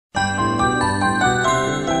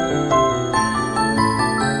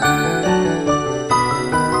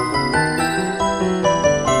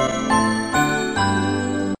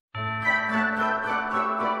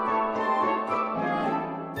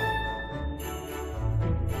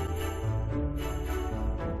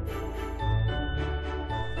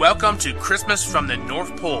Welcome to Christmas from the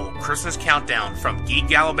North Pole, Christmas Countdown from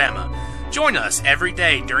Geek, Alabama. Join us every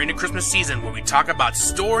day during the Christmas season where we talk about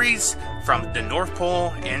stories from the North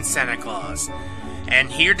Pole and Santa Claus.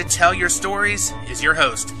 And here to tell your stories is your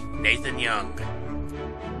host, Nathan Young.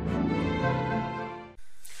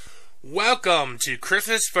 Welcome to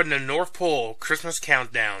Christmas from the North Pole, Christmas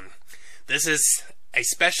Countdown. This is a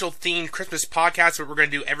special themed Christmas podcast that we're going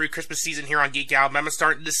to do every Christmas season here on Geek, Alabama,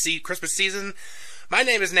 starting this Christmas season. My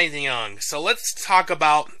name is Nathan Young, so let's talk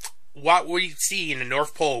about what we see in the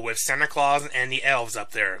North Pole with Santa Claus and the elves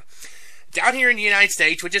up there. Down here in the United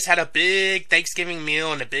States, we just had a big Thanksgiving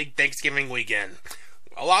meal and a big Thanksgiving weekend.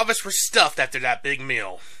 A lot of us were stuffed after that big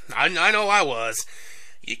meal. I know I was.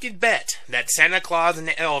 You could bet that Santa Claus and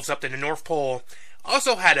the elves up in the North Pole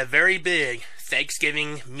also had a very big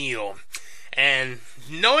Thanksgiving meal. And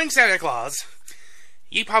knowing Santa Claus,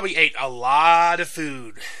 he probably ate a lot of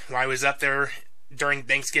food while he was up there during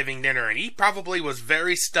Thanksgiving dinner, and he probably was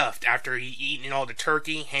very stuffed after he eaten all the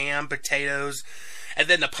turkey, ham, potatoes, and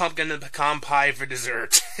then the pumpkin and pecan pie for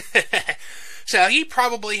dessert. So he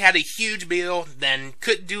probably had a huge meal, then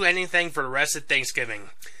couldn't do anything for the rest of Thanksgiving.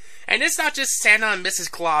 And it's not just Santa and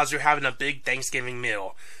Mrs. Claus who are having a big Thanksgiving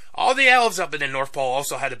meal. All the elves up in the North Pole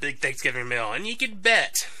also had a big Thanksgiving meal, and you could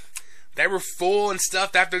bet they were full and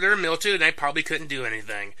stuffed after their meal too, and they probably couldn't do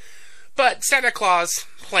anything. But Santa Claus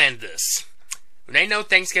planned this. They know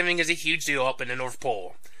Thanksgiving is a huge deal up in the North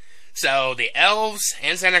Pole. So the elves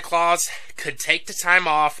and Santa Claus could take the time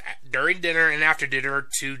off during dinner and after dinner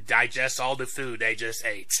to digest all the food they just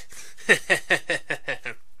ate.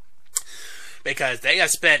 Because they have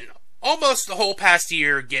spent almost the whole past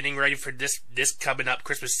year getting ready for this coming up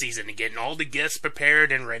Christmas season and getting all the gifts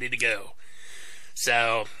prepared and ready to go.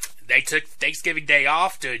 So they took Thanksgiving Day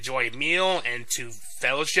off to enjoy a meal and to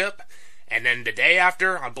fellowship. And then the day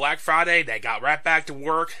after, on Black Friday, they got right back to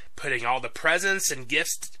work, putting all the presents and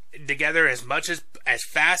gifts together as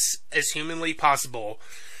fast as humanly possible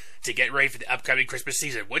to get ready for the upcoming Christmas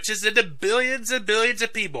season, which is in the billions and billions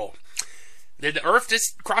of people. The Earth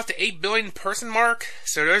just crossed the 8 billion person mark,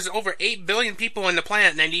 so there's over 8 billion people on the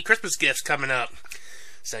planet and they need Christmas gifts coming up.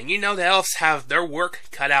 So you know the elves have their work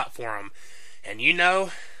cut out for them. And you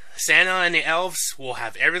know Santa and the elves will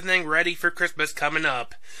have everything ready for Christmas coming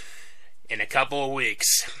up in a couple of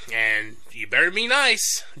weeks. And you better be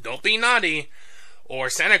nice, don't be naughty, or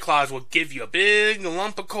Santa Claus will give you a big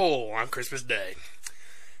lump of coal on Christmas Day.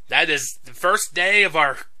 That is the first day of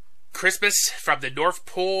our Christmas from the North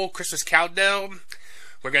Pole Christmas Countdown.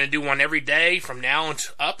 We're going to do one every day from now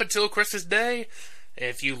up until Christmas Day.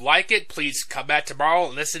 If you like it, please come back tomorrow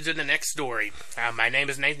and listen to the next story. My name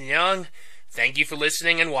is Nathan Young. Thank you for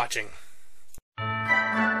listening and watching.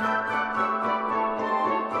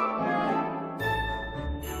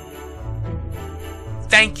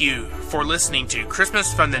 Thank you for listening to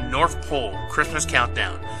Christmas from the North Pole Christmas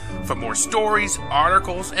Countdown. For more stories,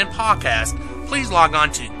 articles, and podcasts, please log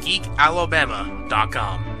on to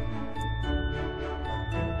geekalabama.com.